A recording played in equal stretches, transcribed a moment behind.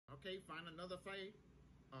Okay, find another fight.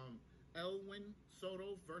 Elwin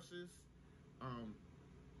Soto versus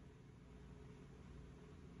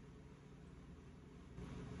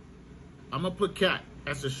I'm gonna put Cat.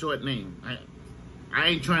 That's a short name. I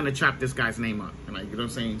ain't trying to chop this guy's name up. Like, you know what I'm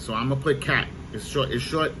saying? So I'm gonna put Cat. It's short. It's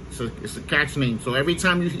short. It's a cat's name. So every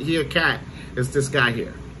time you hear Cat, it's this guy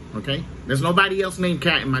here. Okay? There's nobody else named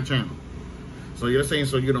Cat in my channel. So you're saying,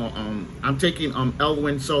 so you know, I'm taking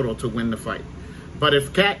Elwin Soto to win the fight. But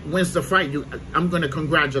if Cat wins the fight, I'm gonna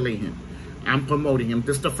congratulate him. I'm promoting him.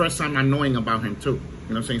 This is the first time I'm knowing about him too. You know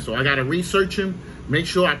what I'm saying? So I gotta research him, make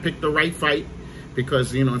sure I pick the right fight,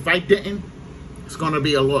 because you know, if I didn't, it's gonna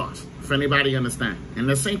be a loss. If anybody understand. And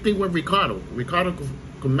the same thing with Ricardo. Ricardo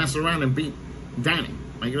could mess around and beat Danny.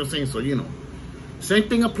 Like, you know what I'm saying? So you know, same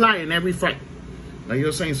thing apply in every fight. Like, you know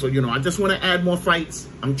what I'm saying? So, you know, I just want to add more fights.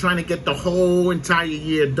 I'm trying to get the whole entire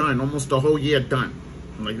year done, almost the whole year done.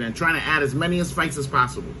 Like, I'm trying to add as many fights as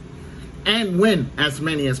possible. And win as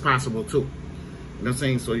many as possible, too. You know what I'm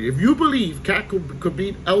saying? So, if you believe Cat could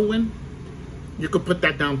beat Elwin, you could put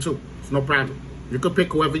that down, too. It's no problem. You could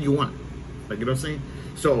pick whoever you want. Like, you know what I'm saying?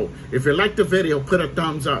 So, if you like the video, put a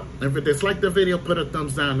thumbs up. If you dislike the video, put a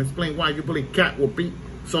thumbs down. Explain why you believe Cat will beat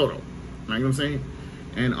Soto. Like, you know what I'm saying?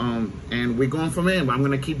 And we're going from there. I'm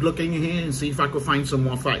gonna keep looking in here and see if I could find some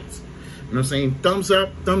more fights. You know what I'm saying? Thumbs up,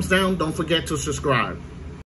 thumbs down. Don't forget to subscribe.